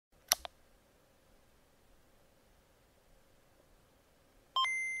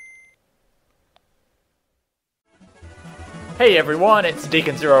Hey everyone, it's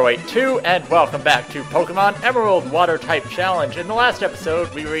Deacon082, and welcome back to Pokemon Emerald Water Type Challenge. In the last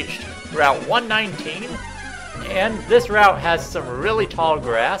episode, we reached Route 119, and this route has some really tall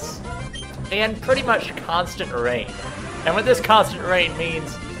grass, and pretty much constant rain. And what this constant rain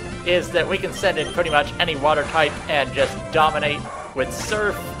means is that we can send in pretty much any water type and just dominate with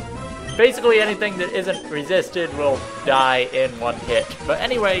Surf. Basically anything that isn't resisted will die in one hit. But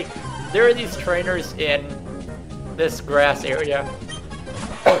anyway, there are these trainers in this grass area.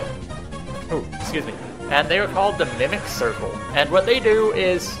 Ooh, excuse me. And they are called the Mimic Circle. And what they do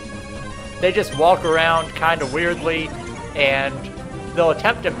is they just walk around kind of weirdly, and they'll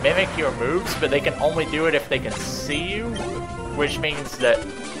attempt to mimic your moves, but they can only do it if they can see you, which means that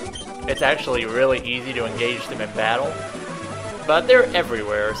it's actually really easy to engage them in battle. But they're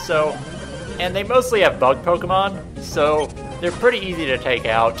everywhere, and they mostly have bug Pokemon, so they're pretty easy to take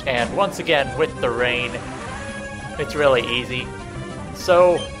out, and once again, with the rain, it's really easy.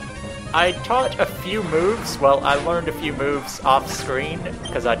 So, I taught a few moves, well, I learned a few moves off screen,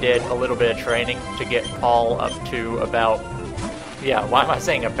 because I did a little bit of training to get Paul up to about, why am I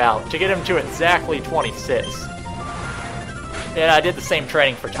saying about? To get him to exactly 26. And I did the same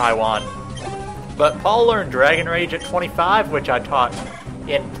training for Taiwan. But Paul learned Dragon Rage at 25, which I taught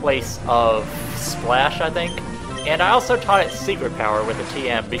in place of Splash, I think. And I also taught it Secret Power with a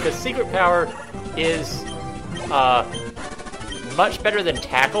TM, because Secret Power is much better than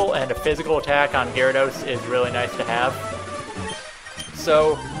Tackle, and a physical attack on Gyarados is really nice to have.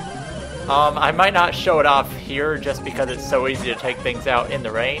 So, I might not show it off here just because it's so easy to take things out in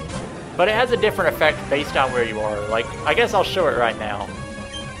the rain, but it has a different effect based on where you are. Like, I guess I'll show it right now.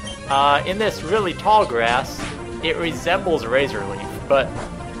 In this really tall grass, it resembles Razor Leaf, but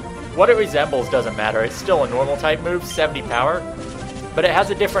what it resembles doesn't matter. It's still a normal type move, 70 power, but it has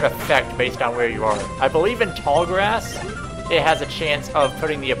a different effect based on where you are. I believe in tall grass, it has a chance of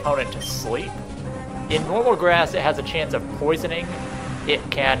putting the opponent to sleep. In normal grass, it has a chance of poisoning. It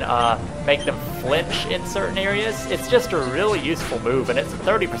can make them flinch in certain areas. It's just a really useful move, and it's a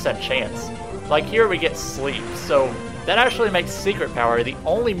 30% chance. Like here we get sleep, so that actually makes Secret Power the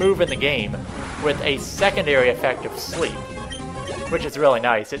only move in the game with a secondary effect of sleep, which is really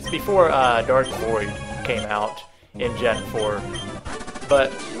nice. It's before Dark Void came out in Gen 4.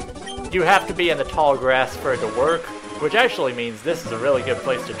 But you have to be in the tall grass for it to work, which actually means this is a really good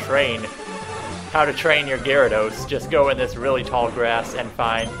place to train how to train your Gyarados. Just go in this really tall grass and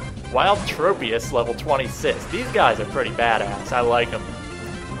find Wild Tropius level 26. These guys are pretty badass. I like them.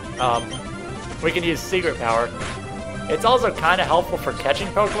 We can use Secret Power. It's also kind of helpful for catching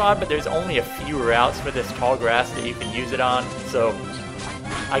Pokemon, but there's only a few routes for this tall grass that you can use it on, so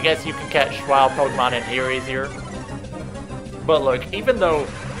I guess you can catch wild Pokemon in here easier. But look, even though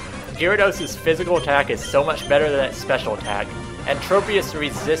Gyarados' physical attack is so much better than its special attack, and Tropius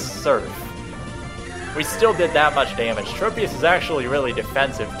resists Surf, we still did that much damage. Tropius is actually really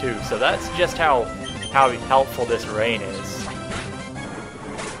defensive too, so that's just how helpful this rain is.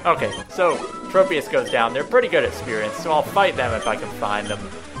 Okay, so Tropius goes down. They're pretty good at Spirits, so I'll fight them if I can find them.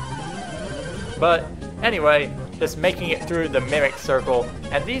 But anyway, just making it through the Mimic Circle,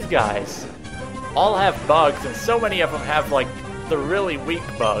 and these guys all have bugs, and so many of them have like the really weak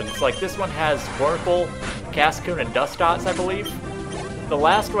bugs. Like this one has Wurmple, Cascoon, and Dustots, I believe. The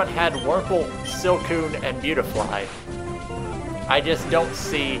last one had Wurmple, Silcoon, and Beautifly. I just don't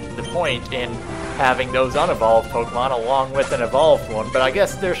see the point in having those unevolved Pokemon along with an evolved one, but I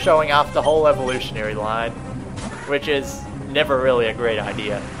guess they're showing off the whole evolutionary line, which is never really a great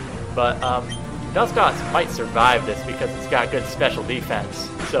idea. But Dustots might survive this because it's got good special defense,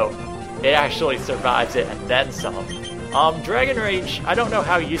 so it actually survives it and then some. Dragon Rage, I don't know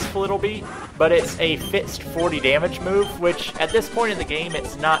how useful it'll be, but it's a fixed 40 damage move, which at this point in the game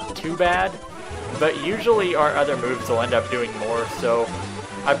it's not too bad, but usually our other moves will end up doing more, so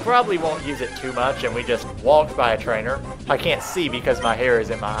I probably won't use it too much, and we just walked by a trainer. I can't see because my hair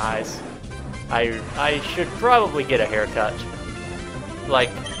is in my eyes. I should probably get a haircut. Like,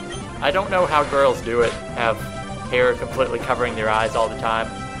 I don't know how girls do it, have hair completely covering their eyes all the time,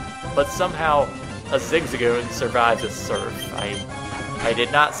 but somehow a Zigzagoon survives a Surf. I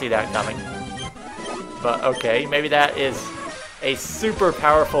did not see that coming. But okay, maybe that is a super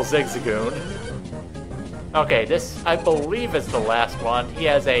powerful Zigzagoon. Okay, this, I believe, is the last one. He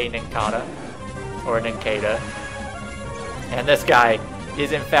has a Nincada, or a Nincada. And this guy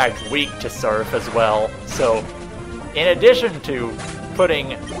is in fact weak to Surf as well. So, in addition to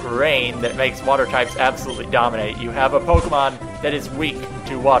putting Rain that makes water types absolutely dominate, you have a Pokemon that is weak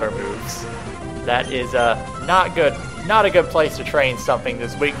to water moves. That is not good. Not a good place to train something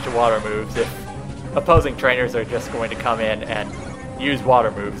that's weak to water moves if opposing trainers are just going to come in and use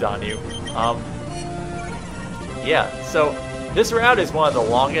water moves on you. Yeah, so this route is one of the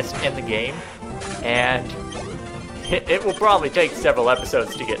longest in the game, and it will probably take several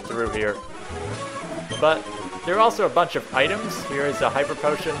episodes to get through here. But there are also a bunch of items. Here is a Hyper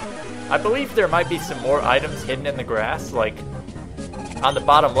Potion. I believe there might be some more items hidden in the grass, like on the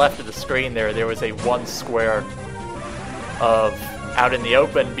bottom left of the screen there was a 1 square of out in the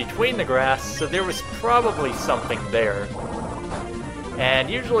open between the grass, so there was probably something there. And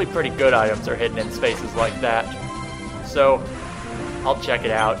usually pretty good items are hidden in spaces like that. So I'll check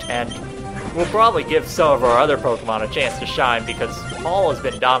it out, and we'll probably give some of our other Pokemon a chance to shine because Paul has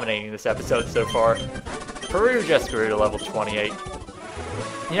been dominating this episode so far. Peru just grew to level 28.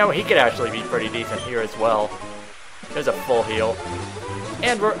 You know, he could actually be pretty decent here as well. There's a full heal.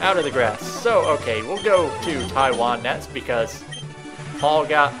 And we're out of the grass. So, okay, we'll go to Taiwan next because Paul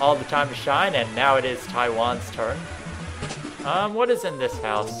got all the time to shine, and now it is Taiwan's turn. What is in this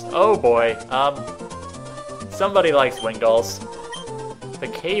house? Oh boy, somebody likes Wingdalls. The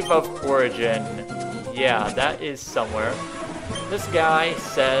Cave of Origin. Yeah, that is somewhere. This guy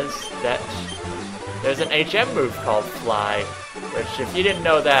says that there's an HM move called Fly, which if you didn't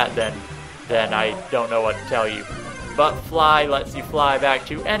know that, then I don't know what to tell you. But Fly lets you fly back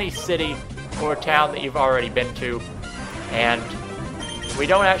to any city or town that you've already been to, and we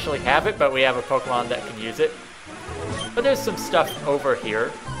don't actually have it, but we have a Pokemon that can use it. But there's some stuff over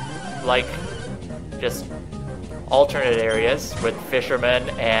here, like just alternate areas with fishermen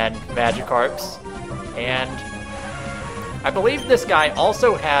and Magikarps, and I believe this guy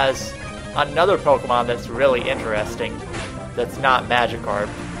also has another Pokemon that's really interesting that's not Magikarp.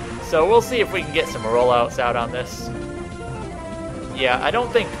 So we'll see if we can get some rollouts out on this. Yeah, I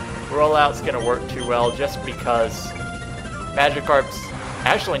don't think rollout's gonna work too well just because Magikarp's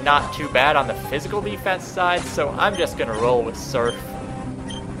actually not too bad on the physical defense side, so I'm just gonna roll with Surf.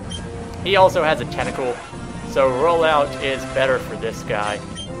 He also has a Tentacle, so rollout is better for this guy.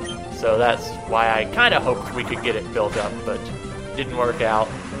 So that's why I kind of hoped we could get it built up, but didn't work out.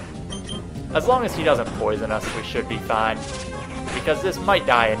 As long as he doesn't poison us, we should be fine, because this might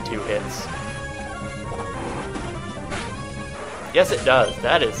die in 2 hits. Yes, it does.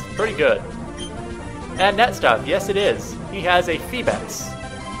 That is pretty good. And next up, yes it is. He has a Feebas.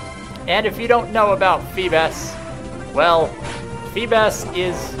 And if you don't know about Feebas, well, Feebas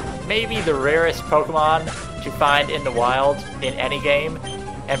is maybe the rarest Pokemon to find in the wild in any game.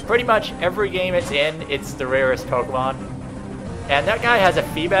 And pretty much every game it's in, it's the rarest Pokemon. And that guy has a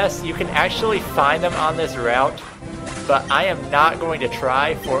Feebas. You can actually find them on this route, but I am not going to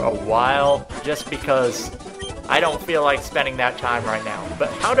try for a while just because I don't feel like spending that time right now.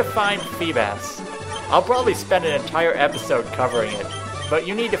 But how to find Feebas? I'll probably spend an entire episode covering it, but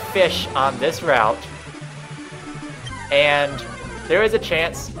you need to fish on this route, and there is a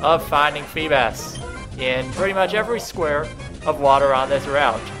chance of finding Feebas in pretty much every square of water on this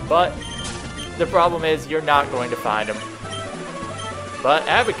route, but the problem is you're not going to find him. But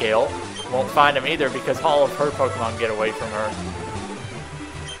Abigail won't find him either because all of her Pokemon get away from her.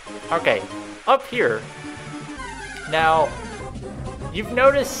 Okay, up here. Now, you've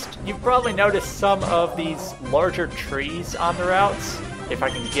probably noticed some of these larger trees on the routes, if I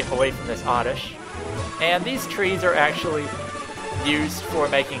can get away from this Oddish. And these trees are actually used for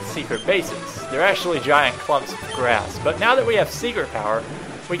making secret bases. They're actually giant clumps of grass, but now that we have secret power,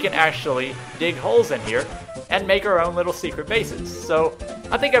 we can actually dig holes in here and make our own little secret bases. So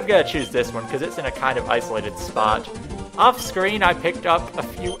I think I'm gonna choose this one because it's in a kind of isolated spot. Off screen, I picked up a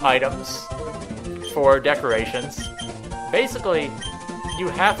few items for decorations. Basically, you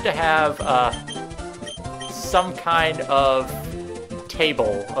have to have some kind of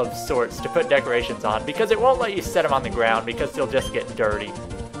table of sorts to put decorations on because it won't let you set them on the ground because they'll just get dirty.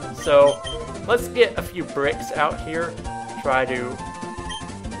 So let's get a few bricks out here, try to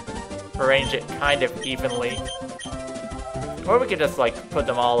arrange it kind of evenly. Or we could just like put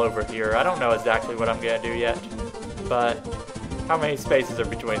them all over here. I don't know exactly what I'm gonna do yet, but how many spaces are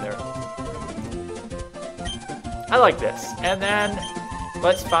between there? I like this. And then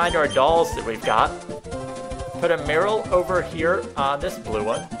let's find our dolls that we've got. Put a Meryl over here on this blue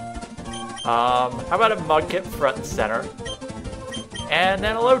one. How about a Mudkip front and center? And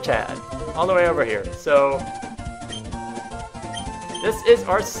then a Lotad all the way over here. So this is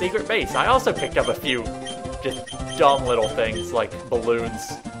our secret base. I also picked up a few just dumb little things like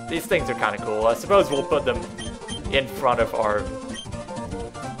balloons. These things are kind of cool. I suppose we'll put them in front of our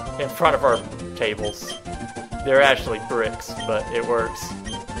tables. They're actually bricks, but it works.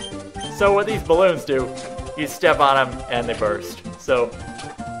 So what these balloons do, you step on them and they burst. So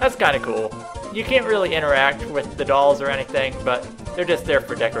that's kind of cool. you can't really interact with the dolls or anything, but they're just there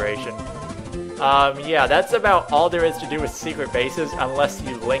for decoration. Yeah, that's about all there is to do with secret bases, unless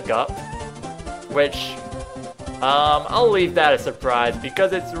you link up, which, I'll leave that a surprise,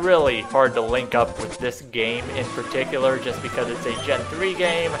 because it's really hard to link up with this game in particular, just because it's a Gen 3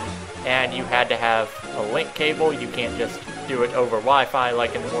 game, and you had to have a link cable. You can't just do it over Wi-Fi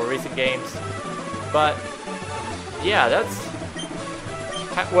like in the more recent games. But, yeah, that's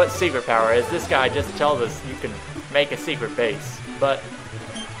what secret power is. This guy just tells us you can make a secret base, but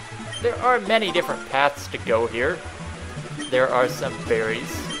there are many different paths to go here. There are some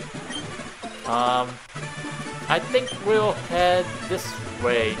berries. I think we'll head this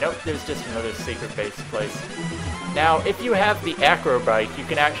way. Nope, there's just another secret base place. Now, if you have the acro bike, you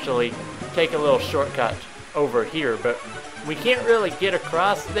can actually take a little shortcut over here, but we can't really get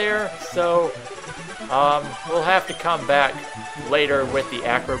across there, so we'll have to come back later with the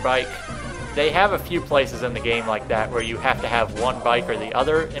acro bike. They have a few places in the game like that where you have to have one bike or the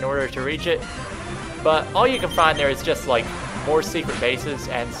other in order to reach it, but all you can find there is just like more secret bases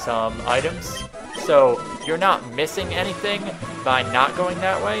and some items, so you're not missing anything by not going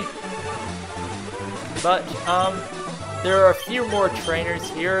that way. But there are a few more trainers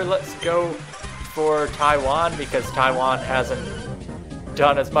here. Let's go for Taiwan, because Taiwan hasn't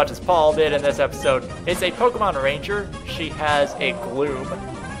done as much as Paul did in this episode. It's a Pokemon Ranger. She has a Gloom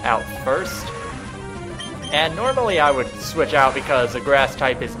out first. And normally I would switch out because the grass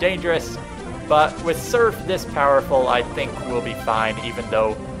type is dangerous, but with Surf this powerful, I think we'll be fine, even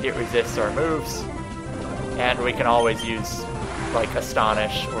though it resists our moves. And we can always use like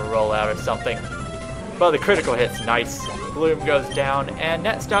Astonish or Roll Out or something. But the critical hit's nice. Gloom goes down, and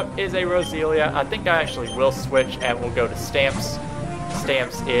next up is a Roselia. I think I actually will switch and we'll go to Stamps.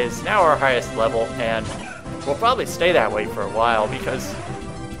 Stamps is now our highest level, and we'll probably stay that way for a while, because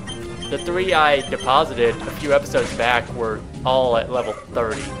the 3 I deposited a few episodes back were all at level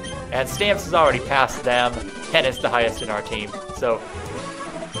 30. And Stamps has already passed them, and is the highest in our team. So,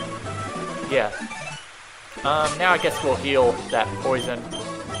 yeah. Now I guess we'll heal that poison.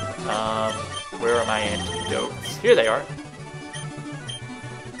 Where are my antidotes? Here they are.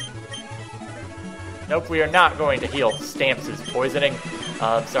 Nope, we are not going to heal Stamps' poisoning.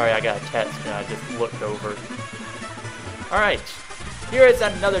 Sorry, I got a text and I just looked over. Alright, here is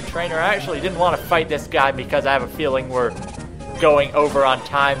another trainer. I actually didn't want to fight this guy because I have a feeling we're going over on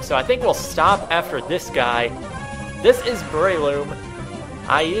time, so I think we'll stop after this guy. This is Breloom.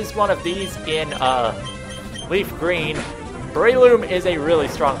 I used one of these in Leaf Green. Breloom is a really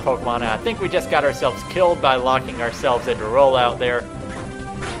strong Pokemon, and I think we just got ourselves killed by locking ourselves into Rollout there.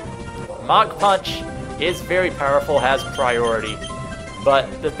 Mach Punch is very powerful, has priority, but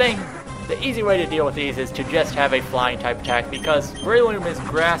the easy way to deal with these is to just have a flying type attack, because Breloom is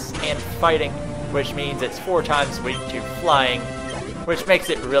grass and fighting, which means it's 4 times weak to flying, which makes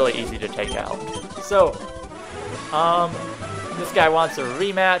it really easy to take out. So, this guy wants a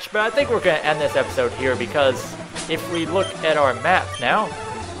rematch, but I think we're going to end this episode here, because if we look at our map now,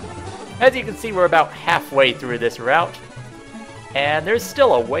 as you can see, we're about halfway through this route, and there's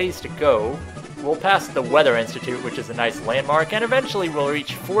still a ways to go. We'll pass the Weather Institute, which is a nice landmark, and eventually we'll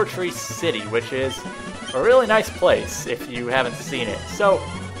reach Fortree City, which is a really nice place if you haven't seen it. So,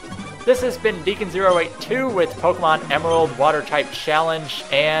 this has been Deacon082 with Pokemon Emerald Water Type Challenge,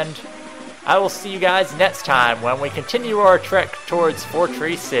 and I will see you guys next time when we continue our trek towards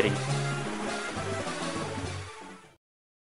Fortree City.